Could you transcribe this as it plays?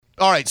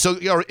All right, so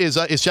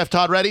is Chef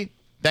Todd ready?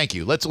 Thank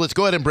you. Let's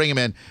go ahead and bring him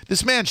in.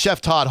 This man, Chef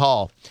Todd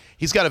Hall,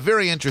 he's got a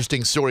very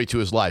interesting story to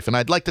his life, and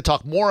I'd like to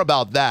talk more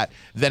about that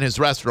than his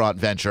restaurant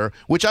venture,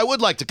 which I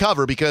would like to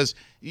cover because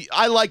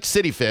I liked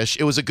City Fish.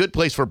 It was a good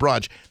place for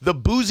brunch. The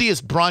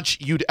booziest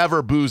brunch you'd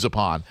ever booze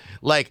upon.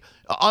 Like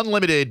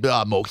unlimited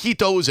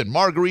mojitos and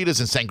margaritas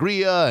and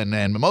sangria and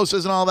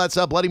mimosas and all that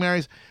stuff, Bloody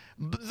Marys.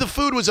 The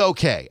food was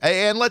okay.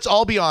 And let's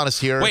all be honest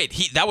here.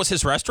 Wait, that was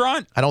his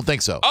restaurant? I don't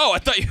think so. Oh, I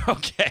thought you were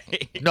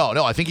okay. No,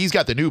 I think he's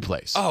got the new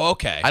place. Oh,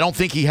 okay. I don't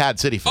think he had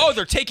City Fish. Oh,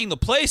 they're taking the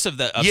place of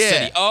Yeah.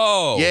 City.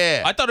 Oh.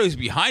 Yeah. I thought it was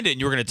behind it and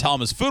you were going to tell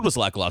him his food was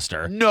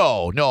lackluster.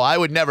 No, I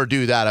would never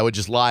do that. I would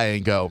just lie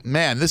and go,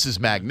 man, this is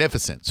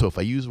magnificent. So if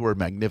I use the word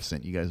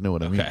magnificent, you guys know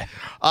what I mean. Okay.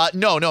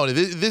 No,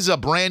 this is a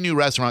brand new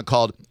restaurant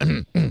called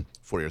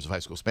 4 years of high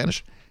school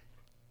Spanish,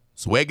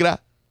 Suegra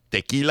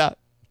Tequila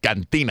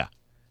Cantina.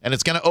 And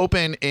it's going to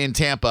open in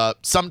Tampa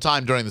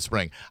sometime during the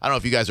spring. I don't know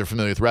if you guys are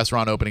familiar with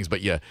restaurant openings,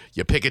 but you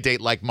pick a date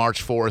like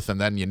March 4th,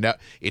 and then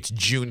it's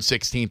June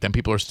 16th, and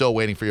people are still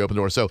waiting for your open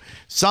door. So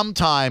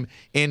sometime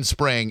in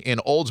spring in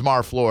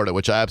Oldsmar, Florida,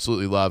 which I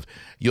absolutely love,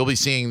 you'll be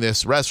seeing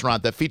this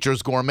restaurant that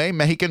features gourmet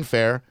Mexican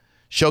fare,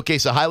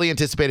 showcase a highly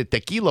anticipated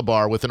tequila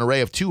bar with an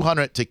array of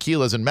 200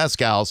 tequilas and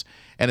mezcals,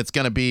 and it's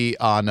going to be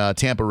on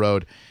Tampa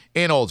Road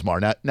in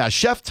Oldsmar. Now,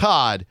 Chef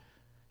Todd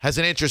has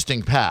an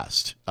interesting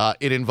past.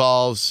 It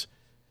involves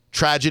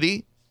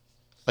tragedy,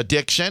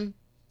 addiction,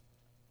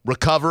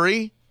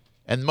 recovery,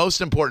 and most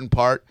important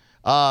part,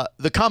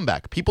 the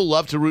comeback. People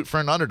love to root for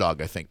an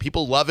underdog, I think.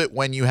 People love it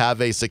when you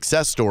have a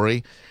success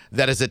story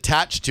that is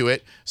attached to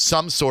it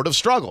some sort of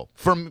struggle.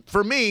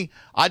 For me,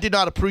 I did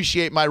not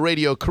appreciate my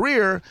radio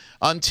career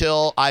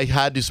until I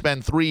had to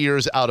spend 3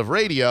 years out of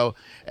radio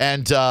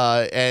and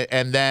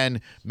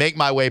then make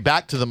my way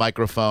back to the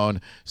microphone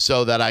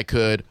so that I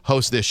could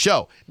host this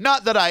show.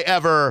 Not that I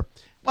ever...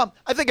 Well,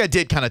 I think I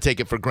did kind of take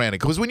it for granted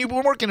because when you've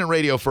been working in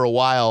radio for a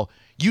while,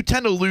 you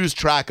tend to lose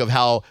track of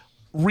how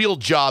real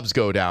jobs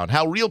go down,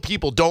 how real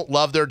people don't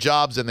love their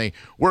jobs and they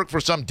work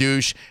for some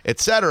douche,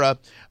 etc.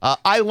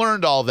 I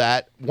learned all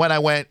that when I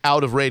went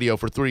out of radio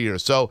for 3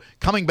 years. So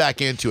coming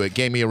back into it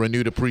gave me a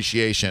renewed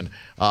appreciation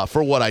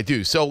for what I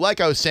do. So like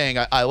I was saying,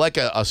 I like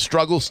a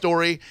struggle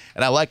story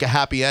and I like a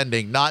happy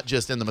ending, not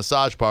just in the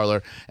massage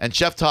parlor. And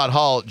Chef Todd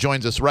Hall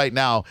joins us right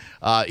now.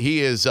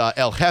 He is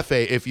El Jefe,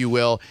 if you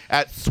will,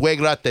 at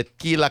Suegra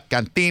Tequila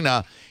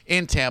Cantina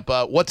in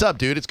Tampa. What's up,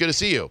 dude? It's good to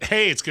see you.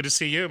 Hey, it's good to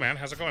see you, man.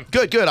 How's it going?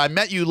 Good. I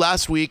met you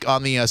last week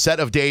on the set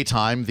of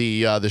Daytime,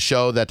 the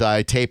show that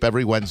I tape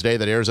every Wednesday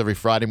that airs every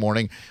Friday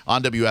morning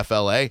on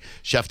WFLA.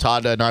 Chef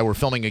Todd and I were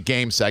filming a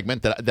game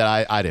segment that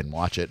I didn't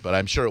watch it, but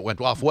I'm sure it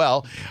went off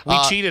well. We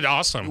cheated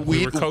awesome.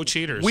 We were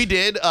co-cheaters. We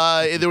did.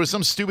 There was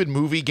some stupid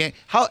movie game.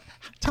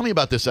 Tell me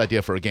about this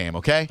idea for a game,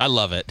 okay? I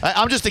love it.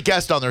 I'm just a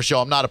guest on their show.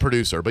 I'm not a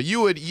producer, but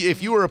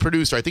if you were a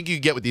producer, I think you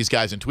could get with these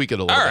guys and tweak it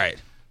a little bit. All right.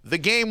 The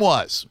game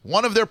was,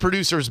 one of their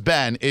producers,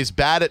 Ben, is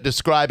bad at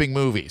describing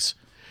movies.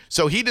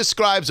 So he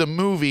describes a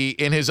movie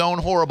in his own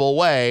horrible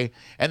way,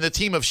 and the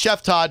team of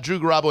Chef Todd, Drew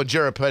Garabo, and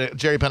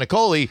Jerry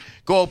Penacoli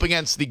go up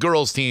against the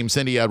girls' team,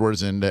 Cindy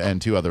Edwards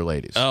and two other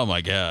ladies. Oh,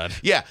 my God.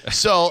 Yeah.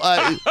 So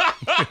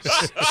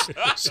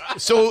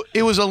so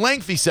it was a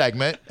lengthy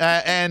segment.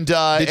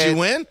 Did you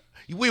win?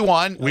 We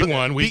won. We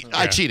won.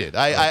 I cheated.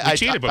 I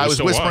cheated, but I we was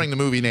still whispering won. the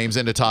movie names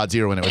into Todd's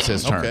ear when it was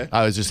his turn. Okay.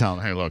 I was just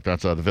telling him, hey, look,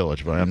 that's The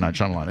Village, but I'm not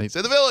Shyamalan. And he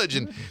said The Village,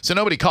 and so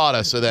nobody caught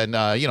us. So then,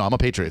 I'm a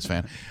Patriots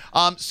fan.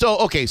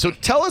 So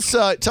tell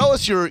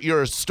us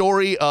your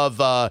story of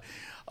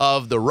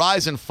the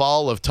rise and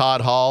fall of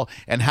Todd Hall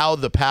and how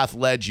the path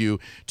led you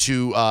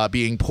to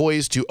being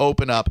poised to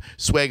open up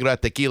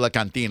Suegra Tequila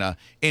Cantina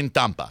in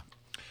Tampa.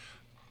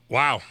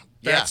 Wow.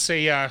 That's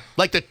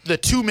Like the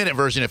 2-minute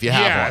version if you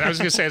have one. I was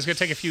gonna say it's gonna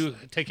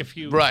take a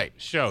few Right.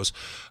 shows.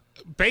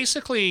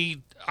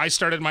 Basically, I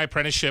started my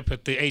apprenticeship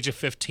at the age of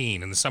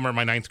 15 in the summer of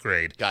my 9th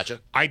grade.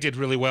 Gotcha. I did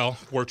really well,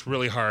 worked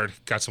really hard,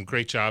 got some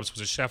great jobs,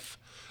 was a chef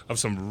of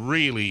some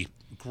really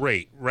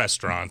great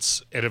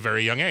restaurants at a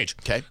very young age.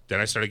 Okay. Then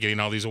I started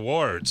getting all these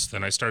awards.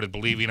 Then I started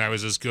believing I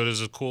was as good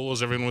as cool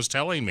as everyone was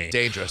telling me.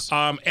 Dangerous.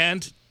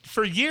 And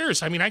for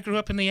years, I mean, I grew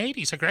up in the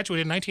 80s. I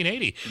graduated in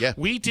 1980. Yeah.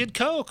 We did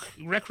coke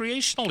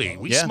recreationally.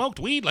 We Yeah. smoked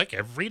weed like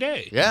every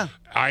day. Yeah.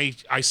 I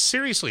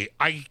seriously,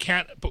 I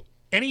can't,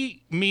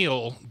 any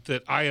meal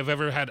that I have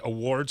ever had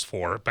awards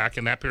for back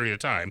in that period of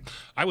time,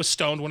 I was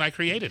stoned when I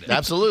created it.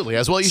 Absolutely.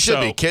 As well you should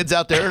So- be. Kids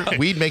out there,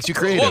 weed makes you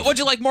creative. What'd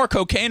you like more,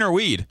 cocaine or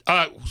weed?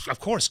 Of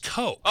course,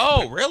 coke.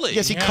 Oh, really?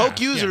 Yeah, see, Yeah, Coke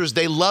users,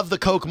 they love the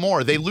Coke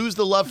more. They lose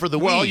the love for the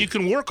Well, weed. you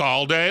can work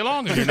all day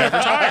long and you're never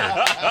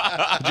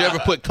tired. Did you ever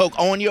put Coke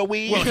on your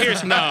weed? Well,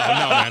 no,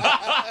 man.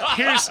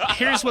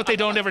 Here's what they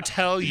don't ever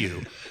tell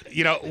you.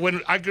 You know,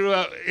 when I grew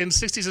up in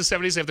 60s and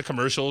 70s, they have the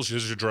commercials.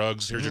 Here's your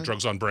drugs. Here's your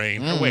drugs on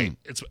brain. Or wait,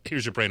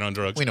 here's your brain on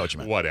drugs. We know what you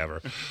meant.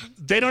 Whatever.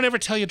 They don't ever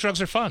tell you drugs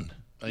are fun.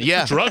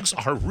 Yeah. Drugs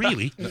are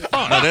really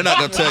fun. No, they're not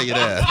gonna tell you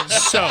that.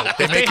 So if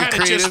make they you had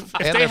creative and if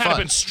they they're had fun.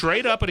 been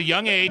straight up at a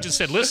young age and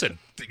said, "Listen,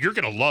 you're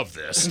gonna love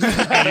this, and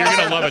you're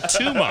gonna love it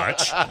too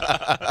much,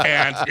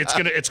 and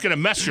it's gonna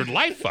mess your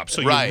life up.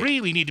 So Right. you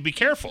really need to be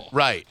careful."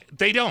 Right.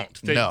 They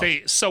don't. No.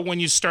 So when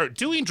you start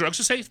doing drugs,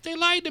 you say, "They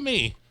lied to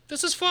me.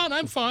 This is fun.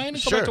 I'm fine. I go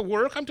Sure. back to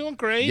work. I'm doing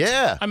great.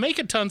 Yeah. I'm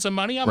making tons of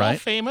money. I'm all Right.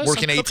 famous.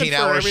 Working I'm cooking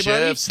 18-hour for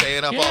everybody. shifts,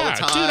 staying up all Yeah,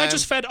 the time. Dude, I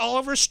just fed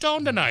Oliver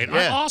Stone tonight.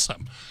 Yeah. I'm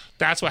awesome."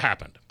 That's what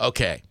happened.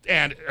 Okay.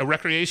 And a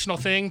recreational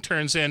thing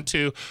turns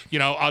into,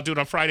 I'll do it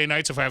on Friday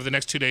nights if I have the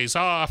next 2 days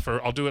off,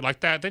 or I'll do it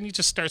like that. Then you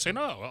just start saying,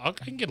 I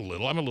can get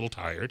I'm a little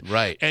tired.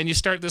 Right. And you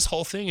start this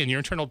whole thing in your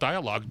internal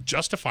dialogue,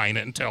 justifying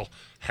it until,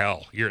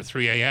 hell, you're at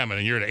 3 a.m.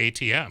 and you're at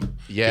ATM.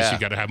 Yeah. Because you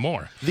got to have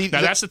more.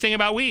 Now, that's the thing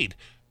about weed.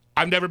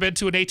 I've never been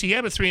to an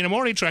ATM at 3 in the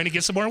morning trying to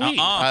get some more weed.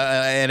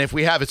 And if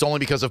we have, it's only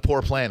because of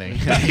poor planning.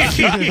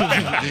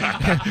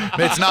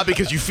 It's not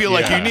because you feel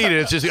like you need it.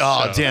 It's just,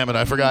 damn it,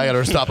 I forgot I got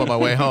to stop on my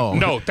way home.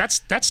 No,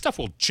 that stuff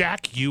will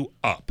jack you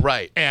up.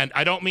 Right. And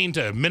I don't mean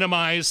to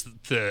minimize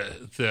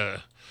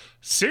the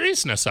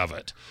seriousness of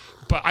it,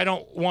 but I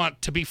don't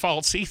want to be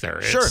false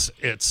either. Sure.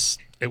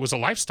 It was a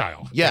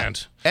lifestyle. Yeah.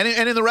 And And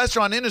in the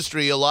restaurant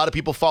industry, a lot of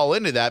people fall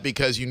into that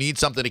because you need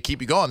something to keep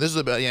you going. This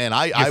is and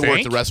I worked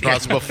think? at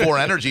restaurants before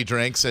energy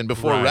drinks and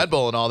before Right. Red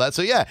Bull and all that.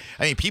 So yeah,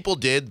 I mean, people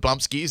did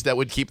bump skis that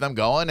would keep them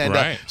going. And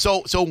Right.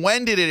 so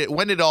when did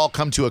it all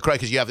come to a crash?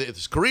 Because you have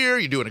this career,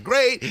 you're doing it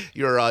great.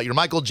 You're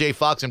Michael J.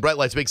 Fox in Bright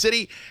Lights, Big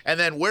City, and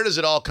then where does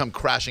it all come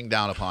crashing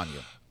down upon you?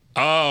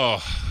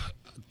 oh,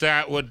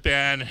 that would have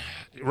been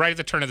right at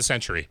the turn of the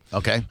century.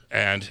 Okay.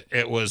 And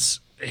it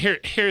was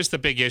here's the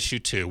big issue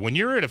too. When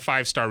you're at a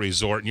 5-star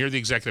resort and you're the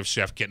executive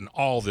chef getting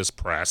all this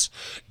press,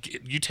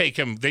 you take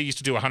them. They used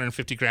to do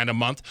 $150,000 a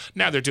month.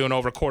 Now they're doing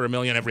over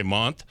 $250,000 every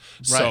month.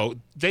 So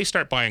they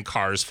start buying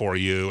cars for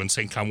you and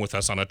saying, "Come with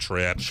us on a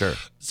trip." Sure.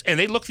 And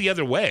they look the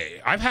other way.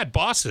 I've had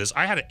bosses.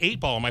 I had an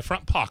 8-ball in my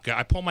front pocket.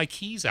 I pull my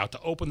keys out to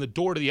open the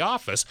door to the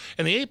office,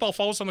 and the 8-ball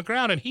falls on the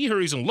ground, and he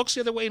hurries and looks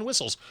the other way and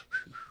whistles.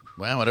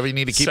 Well, whatever you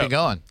need to keep So it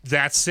going.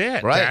 That's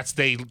it. Right.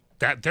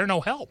 They're no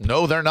help.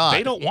 No, they're not.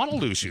 They don't want to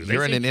lose you. They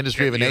You're in think, an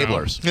industry of you know,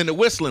 enablers. And the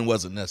whistling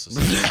wasn't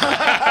necessary.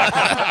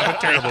 I'm a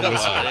terrible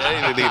whistler.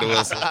 Yeah, you didn't need a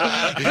whistle.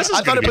 This is I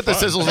thought gonna I be put the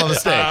fun. sizzles on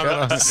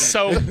the steak.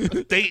 So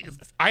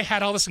I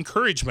had all this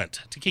encouragement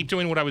to keep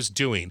doing what I was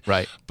doing.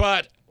 Right.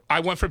 But I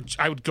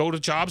would go to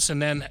jobs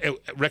and then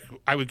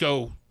I would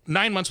go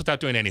 9 months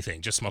without doing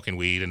anything, just smoking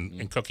weed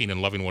and cooking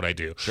and loving what I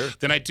do. Sure.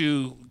 Then I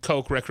do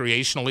coke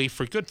recreationally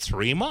for a good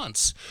 3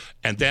 months,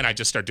 and then I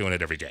just start doing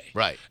it every day.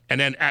 Right.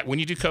 And then when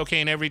you do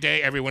cocaine every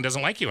day, everyone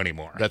doesn't like you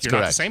anymore. That's You're not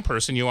the correct. same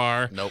person you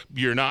are. Nope.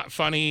 You're not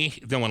funny.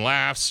 No one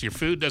laughs. Your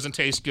food doesn't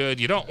taste good.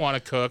 You don't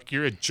want to cook.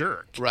 You're a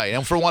jerk. Right.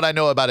 And from what I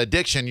know about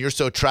addiction, you're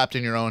so trapped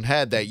in your own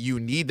head that you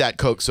need that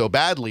coke so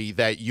badly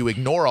that you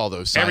ignore all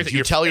those signs. Everything.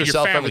 You tell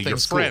yourself your family,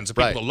 everything's your friends, cool.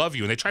 the Right. people that love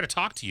you, and they try to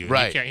talk to you, and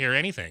Right. you can't hear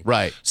anything.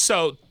 Right.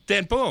 So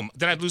then, boom,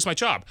 then I'd lose my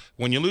job.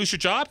 When you lose your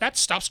job, that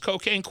stops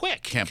cocaine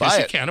quick. Can't 'cause buy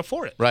you it. can't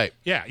afford it. Right.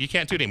 Yeah, you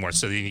can't do it anymore.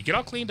 So then you get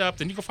all cleaned up,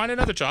 then you go find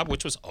another job,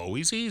 which was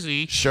always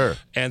easy. Sure.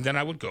 And then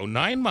I would go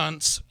 9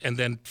 months and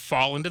then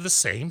fall into the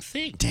same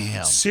thing.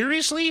 Damn.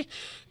 Seriously?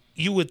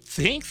 You would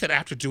think that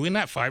after doing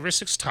that 5 or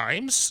 6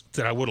 times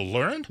that I would have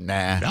learned?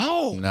 Nah.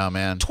 No. No,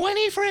 man.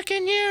 20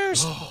 freaking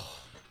years.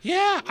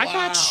 Yeah, I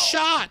got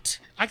shot.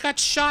 I got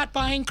shot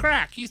buying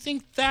crack. You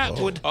think that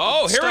would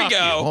Oh, here we stop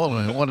go. you?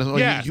 Hold on.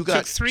 Yeah, you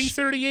got took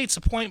 338s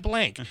a point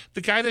blank.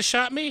 The guy that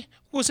shot me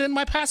was in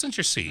my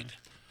passenger seat.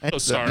 Oh,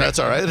 sorry. That's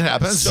all right. It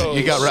happens. So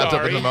you got wrapped up in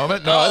sorry. the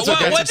moment. No, that's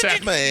okay. what did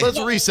you, Man. Let's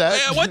reset.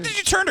 when did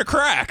you turn to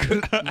crack?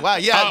 Wow.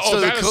 Yeah. Oh, so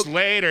the that was coke.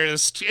 later. It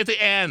was at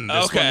the end.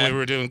 That's Okay. when we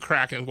were doing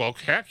crack. And, well,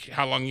 heck,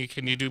 how long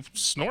can you do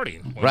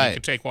snorting? When Right. You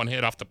could take one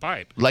hit off the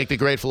pipe. Like the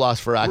great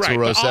philosopher Axl Right,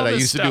 Rose but said, all I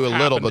this used to do stuff a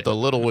little, happened. but the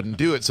little wouldn't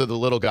do it, so the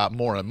little got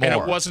more and more.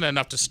 And it wasn't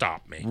enough to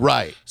stop me.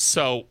 Right.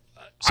 So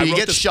So I you wrote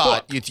get this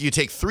shot. book. You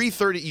take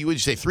 330. You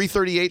would say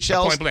 338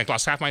 shells. Point blank,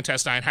 lost half my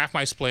intestine, half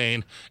my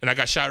spleen, and I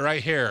got shot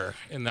right here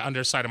in the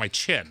underside of my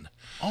chin.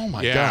 Oh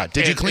my Yeah. God!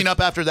 Did you And clean it- up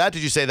after that?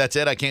 Did you say that's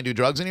it? I can't do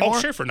drugs anymore? Oh,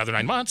 sure, for another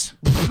 9 months.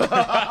 Exactly.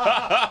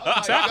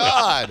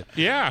 God!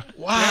 Yeah.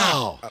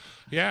 Wow.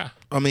 Yeah.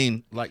 I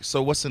mean, like,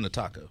 so what's in the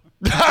taco?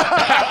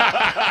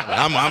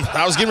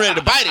 I was getting ready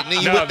to bite it, and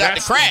then you whipped out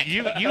the crack.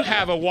 You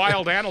have a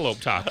wild antelope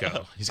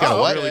taco. He's got a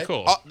what? Really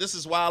cool. Oh, this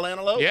is wild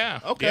antelope? Yeah.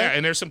 Okay. Yeah,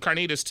 and there's some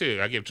carnitas too.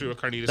 I give 2 a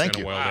carnitas Thank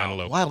and you. a wild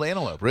antelope. Wild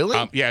antelope.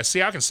 Really? Yeah, see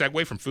how I can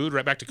segue from food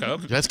right back to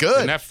Coke? That's good.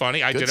 Isn't that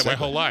funny? I Good did it my segue.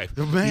 whole life.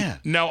 Oh, man.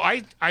 No,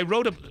 I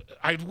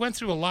went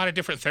through a lot of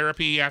different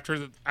therapy after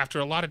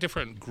a lot of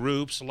different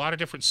groups, a lot of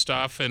different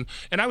stuff, and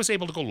I was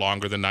able to go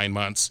longer than 9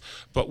 months.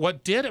 But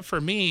what did it for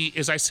me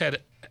is I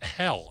said,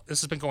 hell,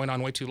 this has been going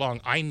on way too long.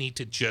 I need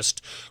to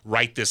just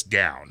write this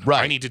down.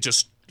 Right. I need to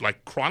just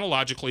like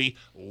chronologically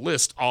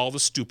list all the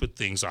stupid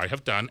things I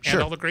have done Sure.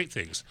 and all the great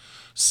things.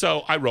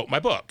 So I wrote my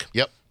book.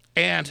 Yep.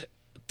 And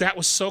that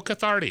was so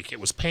cathartic. It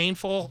was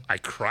painful. I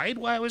cried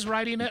while I was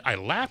writing it. I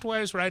laughed while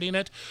I was writing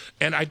it.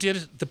 And I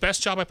did the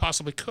best job I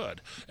possibly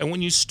could. And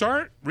when you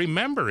start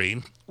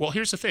remembering, well,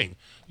 here's the thing.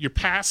 Your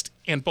past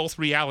and both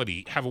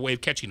reality have a way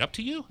of catching up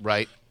to you.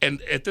 Right.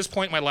 And at this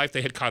point in my life,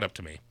 they had caught up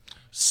to me.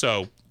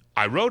 So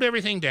I wrote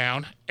everything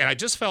down, and I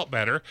just felt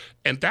better.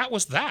 And that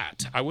was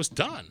that. I was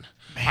done.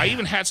 I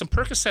even had some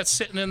Percocets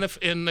sitting in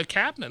the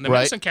cabinet, in the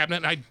medicine cabinet,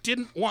 and I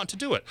didn't want to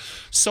do it.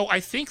 So I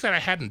think that I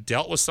hadn't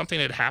dealt with something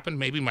that had happened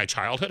maybe in my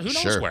childhood. Who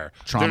knows where?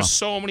 Trauma. There's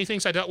so many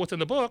things I dealt with in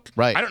the book.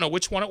 Right. I don't know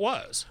which one it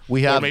was.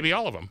 Or maybe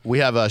all of them. We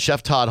have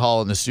Chef Todd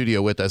Hall in the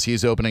studio with us.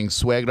 He's opening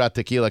Suegra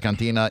Tequila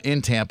Cantina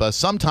in Tampa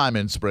sometime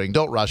in spring.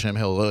 Don't rush him.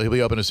 He'll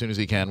be open as soon as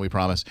he can, we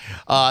promise.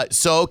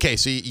 So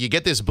you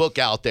get this book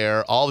out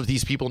there. All of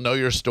these people know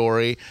your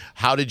story.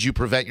 How did you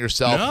prevent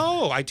yourself?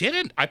 No, I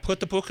didn't. I put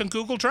the book in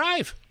Google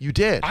Drive. You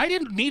did? I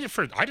didn't need it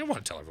I didn't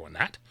want to tell everyone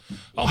that.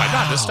 Oh my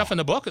God, this stuff in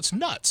the book, it's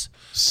nuts.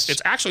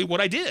 It's actually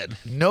what I did.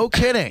 No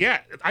kidding.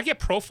 Yeah, I get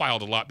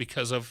profiled a lot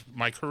because of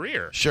my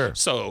career. Sure.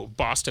 So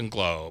Boston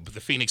Globe,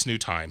 the Phoenix New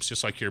Times,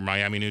 just like your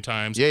Miami New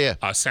Times. Yeah.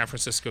 San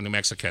Francisco, New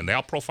Mexican. They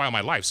all profile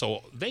my life.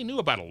 So they knew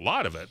about a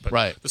lot of it.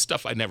 But the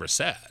stuff I never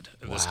said,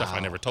 the stuff I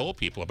never told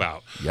people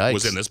about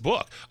was in this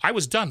book. I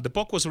was done. The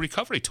book was a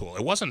recovery tool.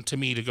 It wasn't to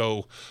me to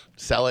go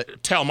sell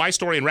it, tell my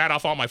story and rat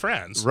off all my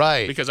friends.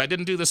 Right. Because I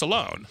didn't do this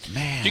alone.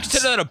 Man. Do you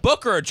consider that a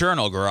book or a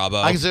journal,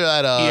 Garabo? I consider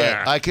that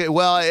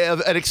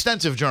an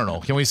extensive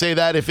journal. Can we say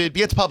that? If it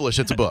gets published,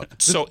 it's a book.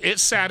 So it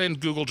sat in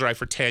Google Drive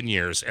for 10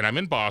 years, and I'm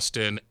in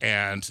Boston,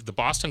 and the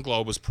Boston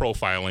Globe was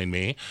profiling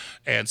me,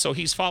 and so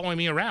he's following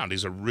me around.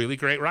 He's a really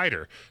great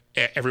writer.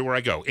 Everywhere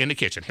I go, in the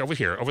kitchen, over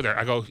here, over there,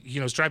 I go,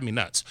 it's driving me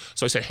nuts.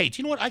 So I said, hey,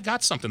 do you know what? I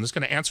got something that's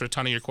going to answer a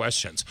ton of your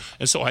questions.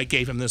 And so I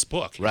gave him this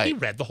book. Right. He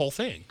read the whole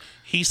thing.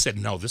 He said,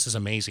 no, this is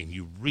amazing.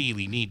 You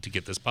really need to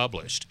get this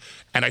published.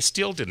 And I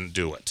still didn't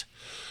do it.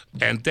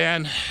 And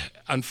then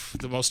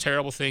the most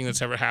terrible thing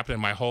that's ever happened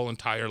in my whole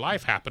entire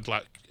life happened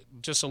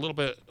just a little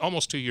bit,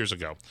 almost 2 years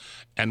ago.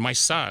 And my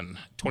son,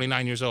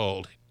 29 years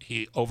old,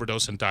 he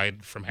overdosed and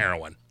died from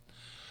heroin.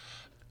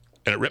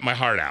 And it ripped my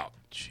heart out.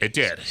 It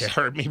did. It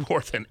hurt me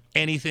more than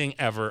anything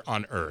ever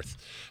on earth.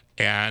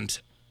 And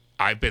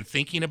I've been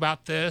thinking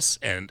about this,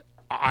 and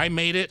I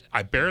made it.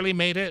 I barely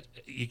made it.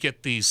 You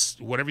get these,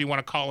 whatever you want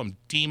to call them,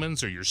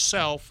 demons or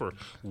yourself or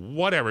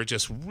whatever,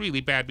 just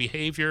really bad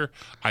behavior.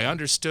 I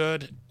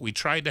understood. We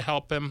tried to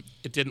help him.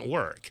 It didn't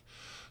work.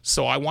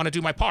 So I want to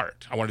do my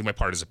part. I want to do my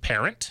part as a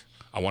parent.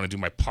 I want to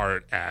do my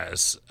part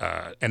as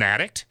an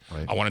addict.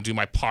 Right. I want to do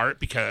my part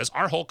because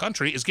our whole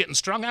country is getting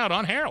strung out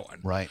on heroin.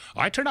 Right.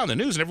 I turn on the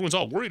news and everyone's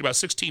all worried about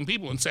 16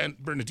 people in San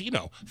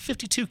Bernardino.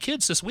 52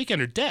 kids this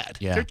weekend are dead.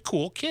 Yeah. They're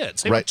cool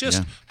kids. They were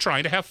just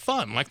trying to have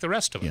fun like the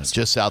rest of us.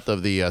 Just south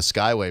of the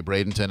Skyway,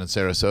 Bradenton and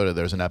Sarasota,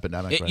 there's an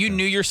epidemic. You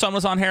knew your son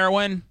was on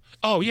heroin?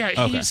 Oh, yeah.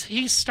 Okay.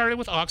 He started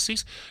with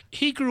oxys.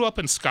 He grew up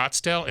in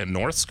Scottsdale, in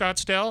North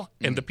Scottsdale,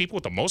 and the people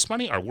with the most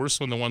money are worse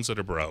than the ones that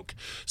are broke.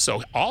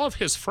 So all of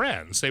his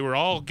friends, he were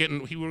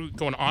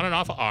going on and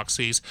off of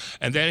oxys,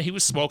 and then he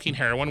was smoking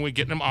heroin. We're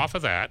getting him off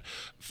of that.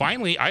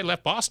 Finally, I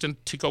left Boston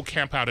to go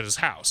camp out at his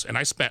house, and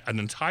I spent an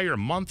entire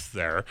month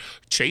there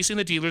chasing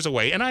the dealers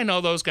away. And I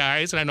know those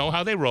guys, and I know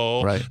how they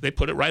roll. Right. They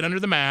put it right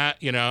under the mat,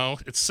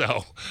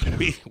 So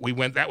we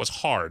went. That was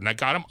hard, and I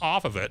got him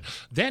off of it.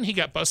 Then he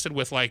got busted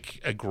with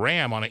like a gram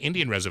on an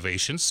Indian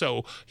reservation,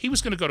 so he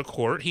was going to go to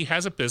court. He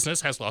has a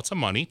business, has lots of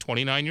money,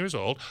 29 years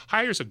old,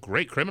 hires a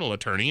great criminal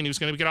attorney, and he was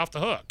going to get off the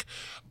hook.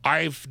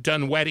 I've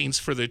done weddings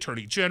for the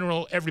attorney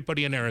general.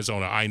 Everybody in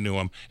Arizona, I knew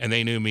him, and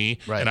they knew me,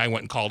 and I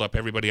went and called up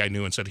everybody I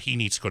knew and said, he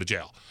needs to go to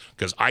jail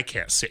because I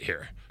can't sit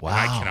here. Wow.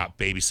 I cannot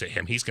babysit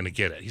him. He's going to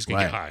get it. He's going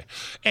to get high.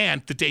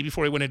 And the day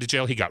before he went into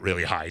jail, he got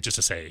really high just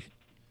to say,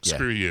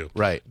 screw you,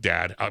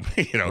 Dad.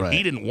 He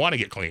didn't want to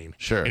get clean,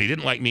 and he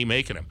didn't like me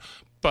making him.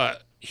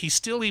 But he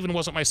still even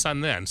wasn't my son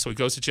then. So he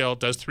goes to jail,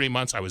 does 3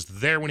 months. I was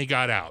there when he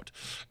got out.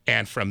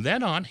 And from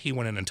then on, he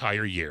went an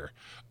entire year.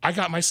 I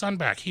got my son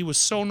back. He was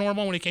so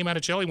normal when he came out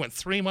of jail. He went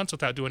 3 months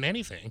without doing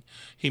anything.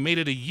 He made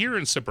it a year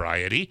in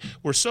sobriety.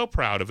 We're so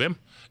proud of him.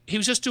 He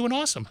was just doing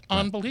awesome.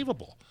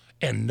 Unbelievable.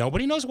 And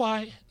nobody knows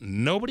why.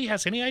 Nobody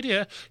has any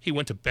idea. He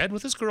went to bed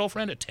with his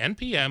girlfriend at 10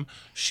 p.m.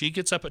 She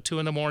gets up at 2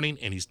 in the morning,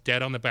 and he's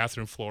dead on the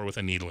bathroom floor with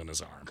a needle in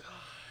his arm.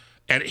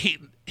 And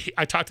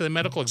I talked to the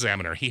medical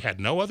examiner. He had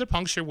no other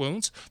puncture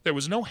wounds. There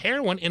was no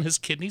heroin in his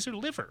kidneys or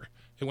liver.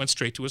 It went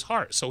straight to his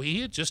heart. So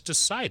he had just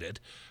decided,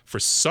 for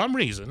some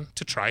reason,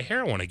 to try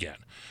heroin again.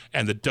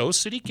 And the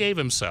dose that he gave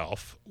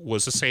himself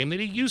was the same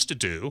that he used to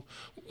do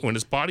when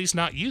his body's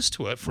not used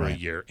to it for a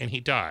year, and he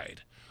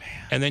died.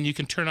 Man. And then you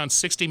can turn on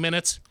 60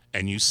 Minutes,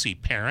 and you see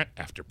parent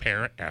after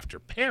parent after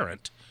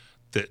parent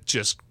that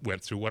just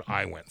went through what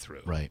I went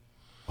through. Right.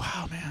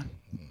 Wow, man.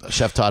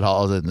 Chef Todd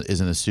Hall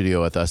is in the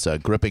studio with us, a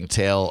gripping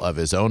tale of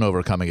his own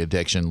overcoming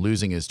addiction,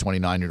 losing his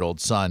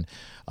 29-year-old son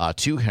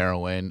to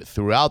heroin.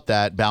 Throughout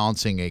that,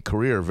 balancing a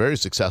career, very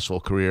successful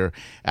career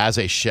as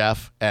a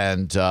chef.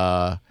 And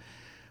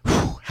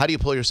How do you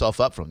pull yourself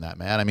up from that,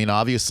 man? I mean,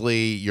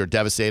 obviously you're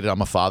devastated.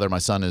 I'm a father. My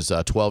son is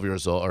 12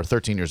 years old or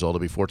 13 years old. He'll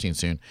be 14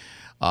 soon.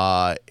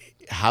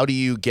 How do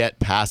you get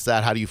past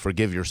that? How do you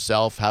forgive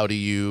yourself? How do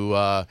you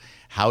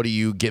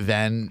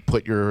then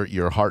put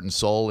your heart and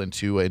soul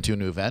into a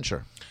new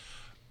venture?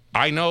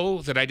 I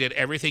know that I did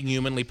everything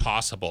humanly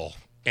possible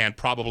and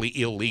probably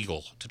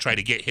illegal to try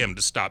to get him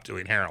to stop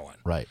doing heroin.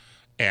 Right.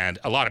 And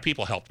a lot of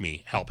people helped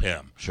me help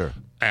him. Sure.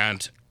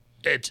 And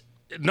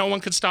no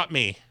one could stop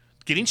me.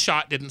 Getting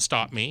shot didn't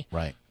stop me.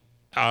 Right.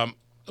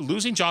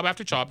 Losing job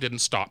after job didn't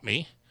stop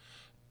me.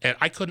 And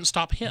I couldn't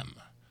stop him.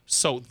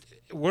 So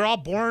we're all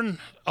born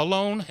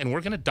alone and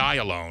we're going to die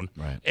alone.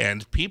 Right.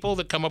 And people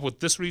that come up with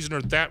this reason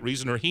or that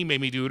reason or he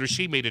made me do it or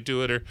she made it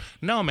do it or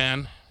no,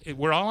 man,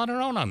 we're all on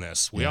our own on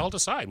this. We all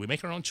decide. We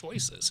make our own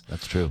choices.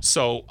 That's true.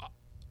 So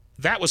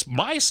that was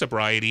my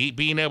sobriety,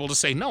 being able to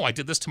say, no, I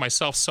did this to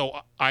myself,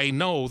 so I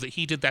know that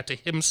he did that to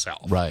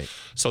himself. Right.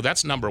 So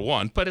that's number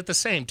one. But at the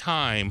same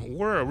time,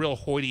 we're a real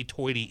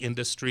hoity-toity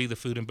industry, the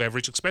food and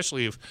beverage,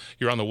 especially if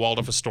you're on the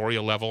Waldorf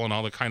Astoria level and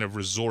all the kind of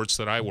resorts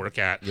that I work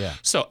at. Yeah.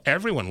 So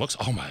everyone looks,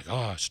 oh my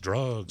gosh,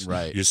 drugs.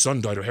 Right. Your son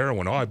died of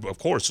heroin. Oh, of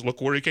course,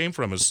 look where he came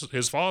from,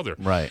 his father.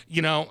 Right.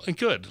 You know, and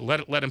good.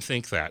 Let him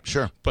think that.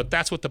 Sure. But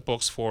that's what the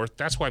book's for.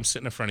 That's why I'm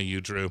sitting in front of you,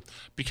 Drew,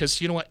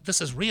 because you know what?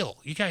 This is real.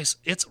 You guys,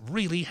 it's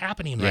really happening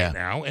right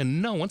now,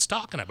 and no one's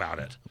talking about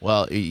it.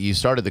 Well, you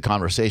started the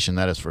conversation,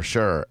 that is for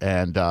sure,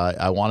 and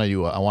I want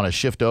to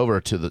shift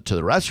over to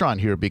the restaurant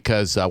here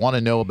because I want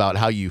to know about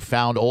how you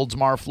found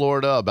Oldsmar,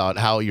 Florida, about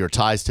how your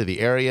ties to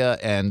the area,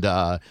 and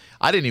I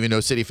didn't even know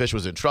City Fish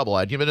was in trouble.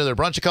 I'd given to their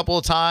brunch a couple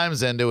of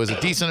times, and it was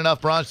a decent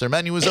enough brunch. Their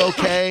menu was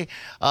okay,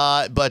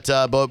 but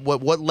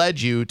what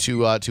led you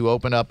to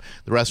open up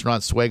the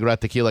restaurant Suegra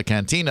Tequila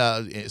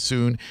Cantina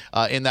soon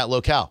in that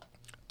locale?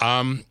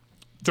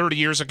 30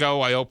 years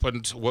ago, I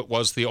opened what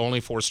was the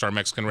only 4-star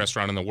Mexican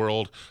restaurant in the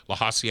world, La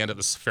Hacienda at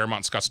the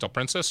Fairmont Scottsdale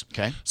Princess.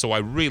 Okay. So I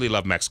really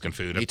love Mexican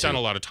food. I've done too.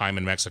 a lot of time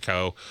in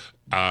Mexico.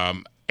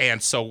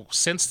 And so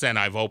since then,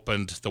 I've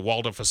opened the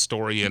Waldorf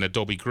Astoria and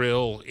Adobe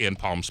Grill in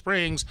Palm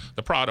Springs,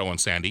 the Prado in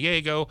San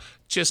Diego,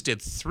 just did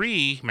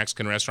 3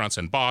 Mexican restaurants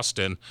in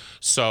Boston.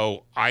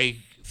 So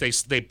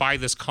they buy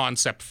this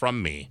concept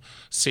from me.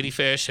 City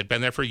Fish had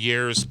been there for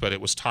years, but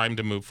it was time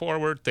to move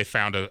forward. They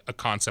found a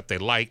concept they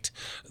liked.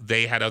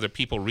 They had other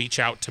people reach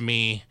out to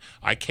me.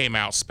 I came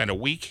out, spent a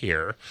week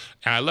here,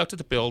 and I looked at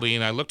the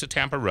building, I looked at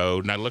Tampa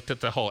Road, and I looked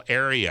at the whole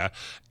area,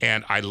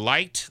 and I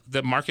liked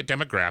the market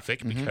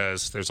demographic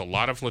because there's a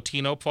lot of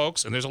Latino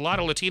folks, and there's a lot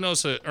of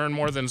Latinos that earn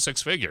more than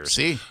 6 figures.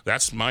 See?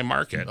 That's my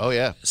market. Oh,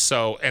 yeah.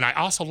 So, and I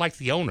also like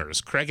the owners,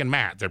 Craig and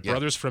Matt. They're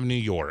brothers from New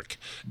York,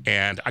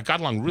 and I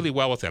got along really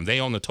well with them. They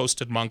own the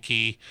Toasted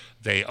Monkey,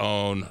 they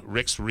own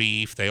Rick's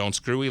Reef, they own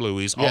Screwy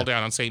Louie's, all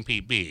down on St.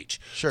 Pete Beach.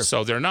 Sure.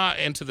 So they're not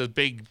into the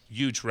big,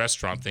 huge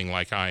restaurant thing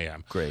like I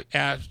am. Great.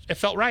 And it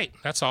felt right.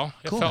 That's all.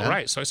 It Cool, felt man.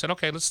 right. So I said,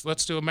 okay,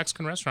 let's do a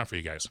Mexican restaurant for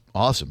you guys.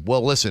 Awesome.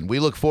 Well, listen, we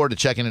look forward to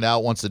checking it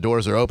out once the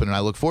doors are open, and I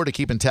look forward to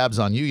keeping tabs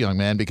on you, young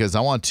man, because I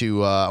want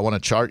to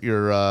chart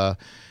your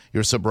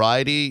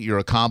sobriety, your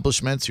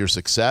accomplishments, your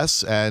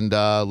success, and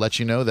let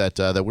you know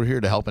that we're here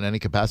to help in any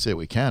capacity that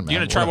we can, man. You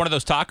gonna try one of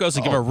those tacos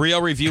and give a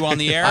real review on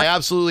the air? I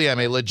absolutely am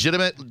a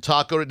legitimate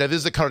taco. Now, this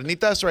is the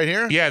carnitas right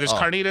here? Yeah, there's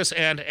carnitas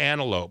and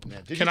antelope.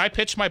 Can I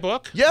pitch my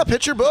book? Yeah,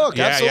 pitch your book.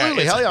 Yeah,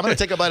 absolutely. yeah, Hell yeah, I'm going to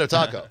take a bite of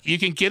taco. You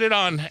can get it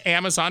on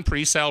Amazon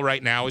pre-sale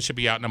right now. It should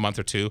be out in a month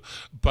or two.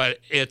 But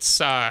it's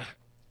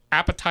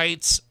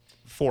Appetites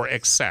for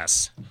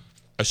Excess,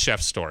 a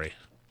chef's story.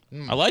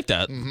 I like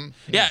that.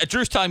 Yeah,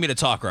 Drew's telling me to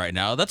talk right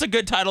now. That's a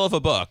good title of a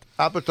book.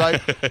 Appetite.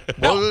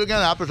 What was it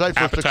again? Appetite for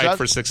Appetite success?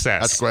 for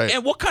Success. That's great.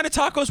 And what kind of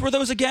tacos were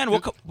those again?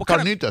 What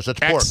kind of? Carnitas, that's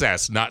pork.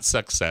 Excess, not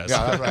success.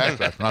 Yeah, that's right.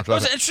 Excess, not That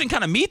was an success. interesting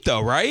kind of meat,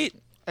 though, right?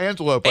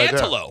 Antelope right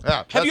Antelope. there.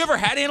 Yeah, Have you ever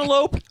had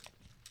antelope?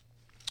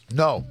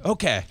 No.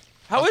 Okay.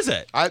 How is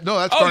it? No,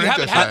 that's Oh, carnitas. you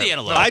haven't had the right.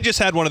 antelope. I just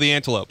had one of the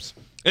antelopes.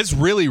 It's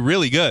really,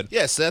 really good.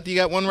 Yeah, Seth, you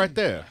got one right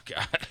there.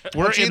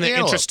 We're What's in in the the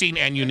antelope? interesting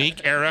and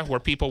unique era where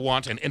people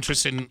want an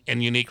interesting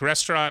and unique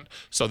restaurant,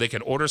 so they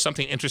can order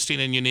something interesting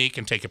and unique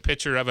and take a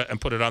picture of it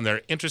and put it on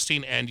their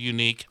interesting and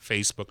unique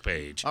Facebook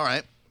page. All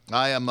right.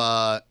 I'm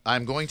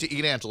going to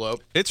eat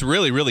antelope. It's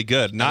really, really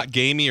good. Not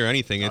gamey or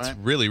anything. It's right.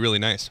 really, really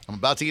nice. I'm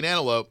about to eat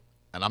antelope,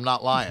 and I'm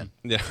not lying.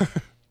 Yeah.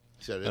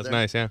 See what I did That's there?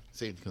 nice, yeah.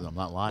 See, because I'm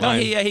not lying. No,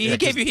 he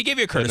gave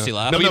you a courtesy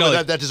laugh. No, No, you know, but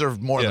like- that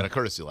deserved more Yeah. than a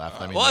courtesy laugh.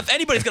 I mean, Well, if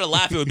anybody's gonna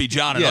laugh, it would be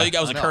John, and Yeah, all you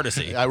got was I a know.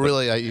 courtesy.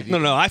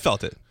 No, I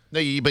felt it.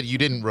 But you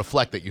didn't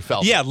reflect that you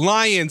felt. Yeah, it.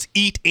 lions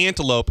eat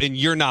antelope, and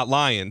you're not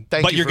lying.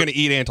 Thank but you you're for- going to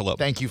eat antelope.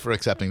 Thank you for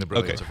accepting the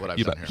brilliance Okay, of what I've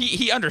you done bet. here.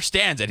 He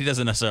understands it. He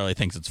doesn't necessarily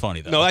think it's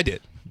funny though. No, I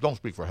did. Don't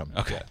speak for him.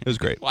 Okay. It was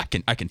great. Well,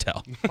 I can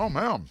tell. Oh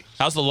man,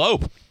 How's the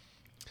lope?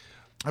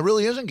 it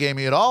really isn't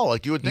gamey at all.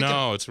 Like you would think.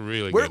 No, it's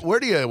really Where,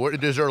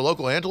 good. is there a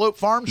local antelope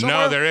farm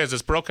somewhere? No, there is.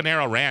 It's Broken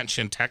Arrow Ranch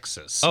in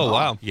Texas. Oh,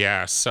 wow.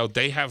 Yeah, so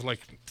they have like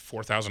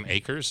 4,000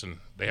 acres, and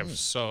they have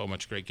so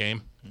much great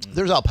game.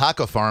 There's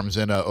alpaca farms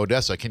in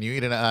Odessa. Can you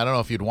eat an? I don't know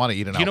if you'd want to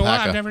eat an You know alpaca.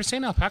 what? I've never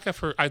seen alpaca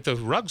the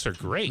rugs are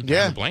great.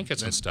 Yeah. And the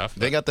blankets and stuff.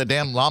 They got the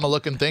damn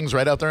llama-looking things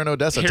right out there in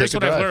Odessa. Here's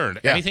Take what a I've drive. learned.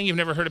 Yeah. Anything you've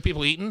never heard of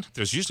people eating,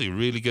 there's usually a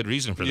really good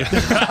reason for that.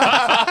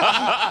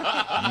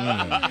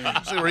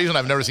 That's the reason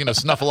I've never seen a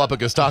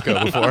Snuffleupagus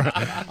taco before.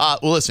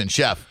 Well, listen,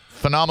 Chef.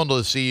 Phenomenal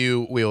to see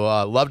you. We'll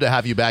love to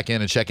have you back in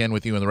and check in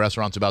with you when the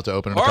restaurant's about to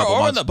open in a couple Or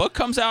months. when the book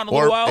comes out in a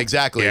little while.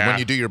 Exactly, Yeah. when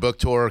you do your book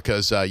tour,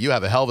 because you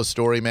have a hell of a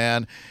story,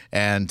 man,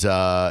 and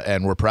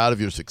we're proud of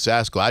your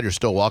success. Glad you're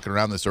still walking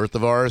around this earth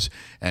of ours,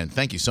 and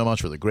thank you so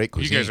much for the great You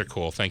cuisine. guys are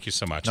cool. Thank you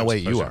so much. No, It's a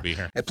wait, you pleasure are. to be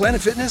here. At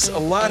Planet Fitness, a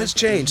lot has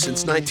changed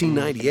since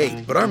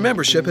 1998, but our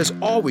membership has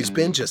always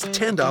been just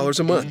 $10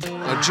 a month.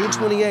 On June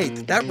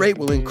 28th, that rate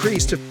will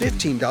increase to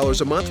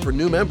 $15 a month for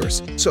new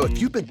members. So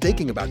if you've been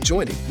thinking about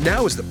joining,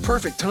 now is the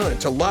perfect time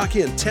to lock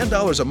in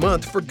 $10 a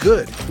month for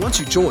good. Once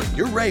you join,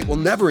 your rate will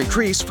never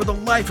increase for the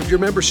life of your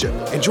membership.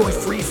 Enjoy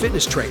free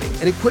fitness training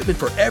and equipment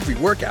for every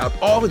workout,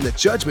 all in the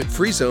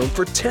judgment-free zone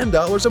for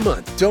 $10 a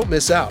month. Don't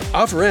miss out.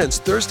 Offer ends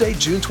Thursday,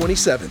 June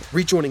 27th.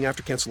 Rejoining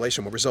after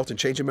cancellation will result in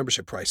change in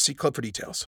membership price. See club for details.